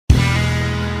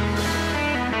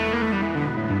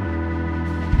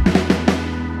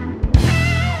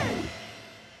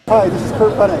Hi, this is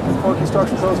Kurt Bennett from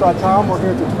CorkConstructionPros.com. We're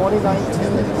here at the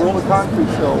 2019 World of Concrete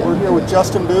Show. We're here with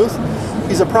Justin Booth.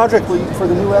 He's a project lead for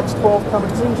the new X12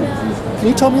 Cummins engine. Can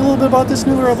you tell me a little bit about this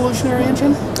new revolutionary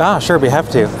engine? Sure, be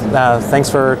happy to. Thanks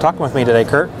for talking with me today,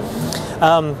 Kurt.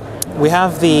 We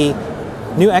have the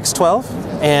new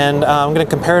X12, and I'm going to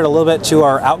compare it a little bit to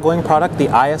our outgoing product, the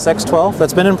IS-X12,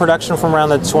 that's been in production from around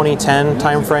the 2010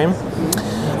 timeframe.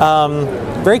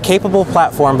 Very capable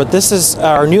platform, but this is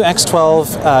our new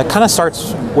X12. Kind of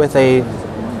starts with a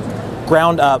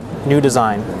ground-up new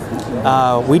design.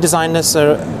 We designed this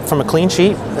from a clean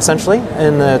sheet, essentially,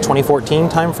 in the 2014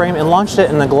 timeframe, and launched it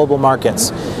in the global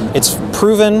markets. It's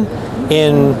proven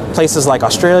in places like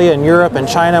Australia and Europe and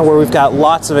China, where we've got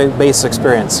lots of base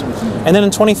experience. And then in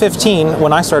 2015,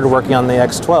 when I started working on the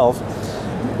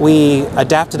X12, we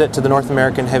adapted it to the North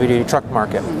American heavy-duty truck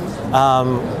market.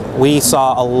 We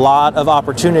saw a lot of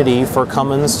opportunity for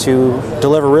Cummins to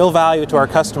deliver real value to our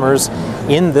customers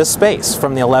in this space,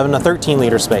 from the 11 to 13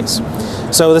 liter space.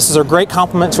 So this is a great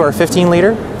complement to our 15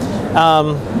 liter.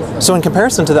 So in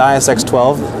comparison to the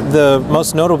IS-X12, the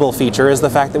most notable feature is the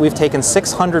fact that we've taken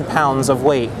 600 pounds of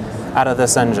weight out of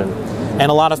this engine.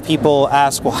 And a lot of people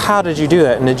ask, well, how did you do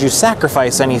that? And did you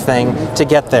sacrifice anything to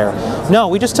get there? No,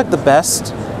 we just took the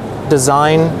best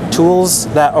design tools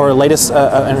that are latest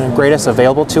and greatest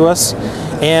available to us,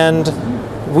 and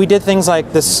we did things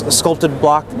like this sculpted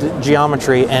block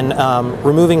geometry and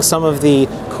removing some of the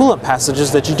coolant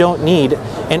passages that you don't need,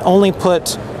 and only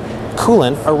put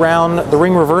coolant around the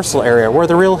ring reversal area where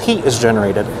the real heat is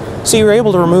generated. So you're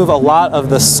able to remove a lot of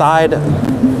the side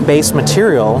base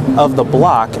material of the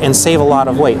block and save a lot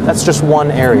of weight. That's just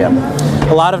one area.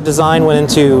 A lot of design went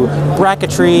into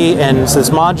bracketry and this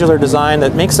modular design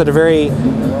that makes it a very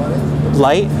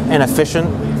light and efficient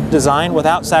design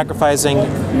without sacrificing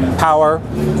power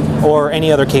or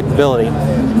any other capability.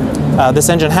 This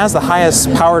engine has the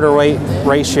highest power to weight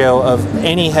ratio of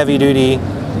any heavy-duty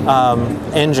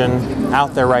engine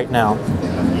out there right now.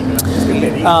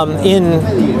 In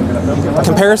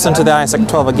comparison to the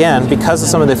IS-X12, again, because of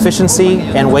some of the efficiency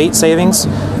and weight savings,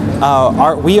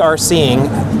 we are seeing,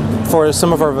 for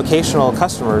some of our vocational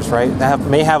customers, right, that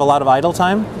may have a lot of idle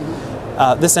time,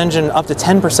 this engine up to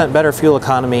 10% better fuel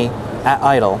economy at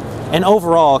idle. And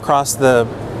overall, across the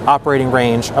operating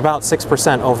range, about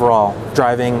 6% overall,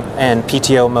 driving and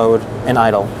PTO mode and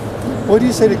idle. What do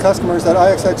you say to customers? That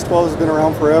IS-X12 has been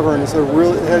around forever and has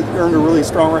earned a really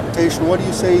strong reputation. What do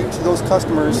you say to those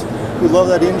customers who love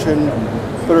that engine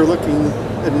but are looking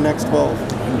at an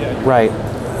X12? Right.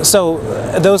 So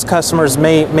those customers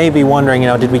may be wondering,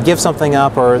 did we give something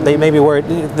up, or they may be worried.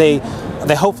 They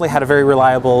hopefully had a very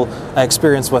reliable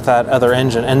experience with that other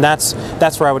engine, and that's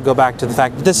where I would go back to the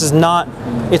fact that this is not.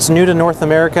 It's new to North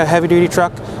America heavy-duty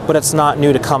truck, but it's not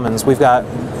new to Cummins. We've got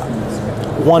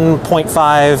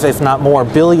 1.5, if not more,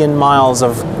 billion miles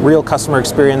of real customer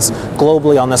experience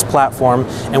globally on this platform,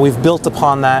 and we've built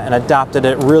upon that and adapted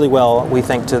it really well, we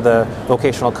think, to the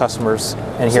vocational customers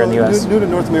and here in the U.S. New to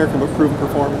North America, but proven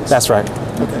performance. That's right.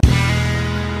 Okay.